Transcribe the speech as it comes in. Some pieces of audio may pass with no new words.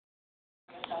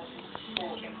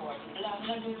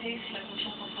Wake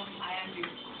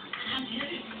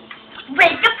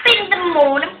up in the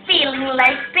morning feeling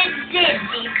like a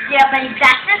dizzy. Yeah, my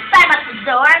glasses, I'm at the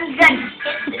door, I'm gonna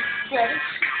hit the city.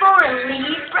 For a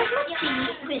leave, brush my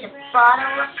teeth with a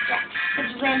bottle of Jack.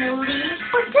 Cause when I leave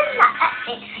for the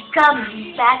night,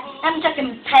 coming back, I'm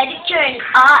talking pedicure and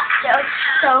auto.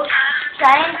 So,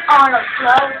 trying on our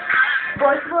clothes.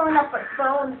 Boys blowing up our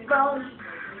phones.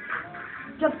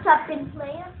 Jumps up and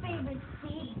play our favorite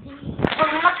CD.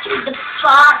 Pulling up to the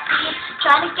party,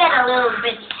 trying to get a little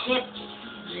bit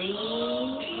tipsy.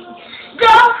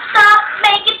 Don't stop,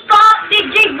 make it pop,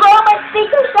 DJ, blow my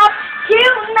speakers up.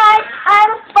 Tonight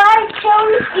I'm fine till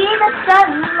we see the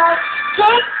sunlight.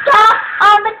 Tick tock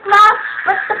on the clock,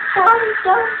 but the party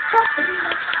don't stop.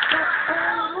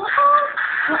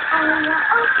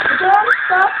 Don't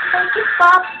stop, make it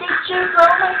pop, DJ, blow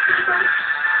my speakers.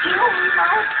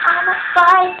 Tonight I'm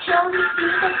fine till we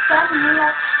see the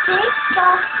sunlight. Tick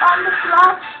tock on the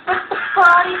clock, but the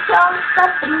party don't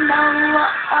stop.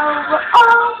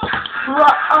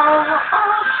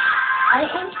 I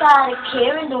ain't got a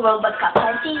care in the world but got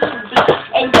my TV.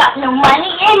 Ain't got no money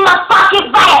in my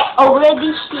pocket, but I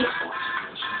already shift.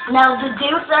 Now the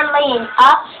dudes are laying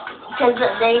up, cause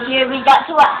they hear we got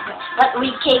to ask. But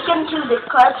we kick them to the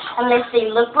curb unless they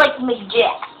look like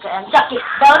McJack. I'm talking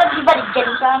about everybody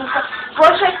getting down.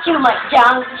 Boys right to my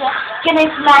junk. Gonna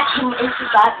smack him if he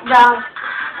got down.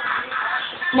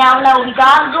 Now we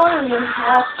got going in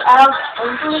us out.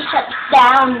 Please shut us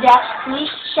down.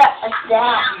 Please shut us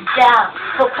down.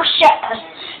 But shut us.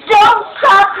 Don't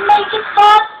stop, make it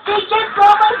stop. DJ,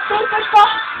 blow my speakers up.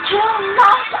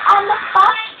 Tonight on the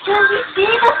spot till we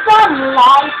see the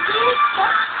sunlight.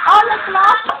 On the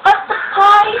clock, but the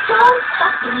party don't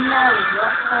stop.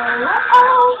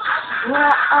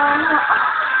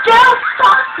 Don't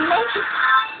stop, make it.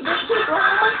 DJ, blow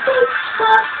my speakers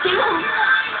up.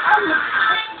 Tonight on the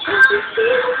clock till we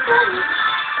see the sunlight.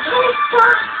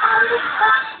 On the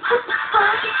clock, but the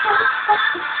party don't stop.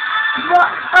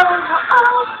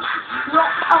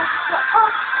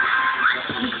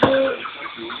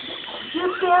 You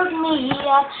build me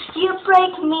up, you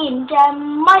break me down,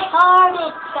 my heart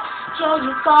is till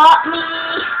you got me.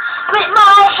 With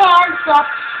my hands up,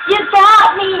 you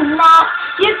got me now,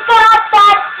 you got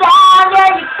that sound, yeah,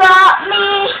 you got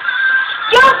me.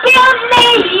 You build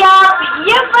me up,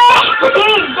 you break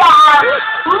me down,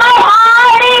 my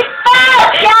heart is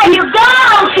fast, yeah, you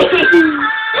got me.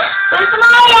 With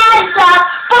my hands up,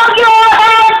 put your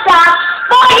hands up,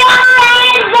 put your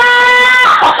hands up!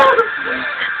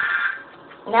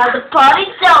 Now the party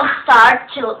don't start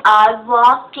till I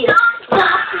walk in.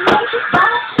 Stop, make it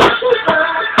stop,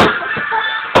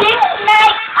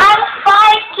 tonight I'm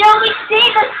fine till we see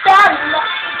the sun.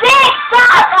 Tick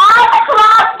tock on the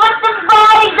clock, but the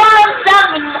body don't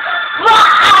stop.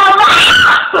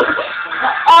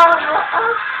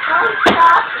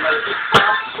 Stop, make it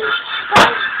stop.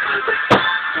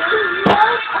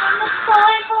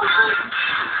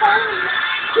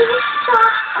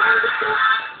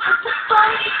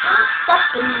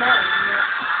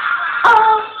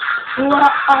 Oh,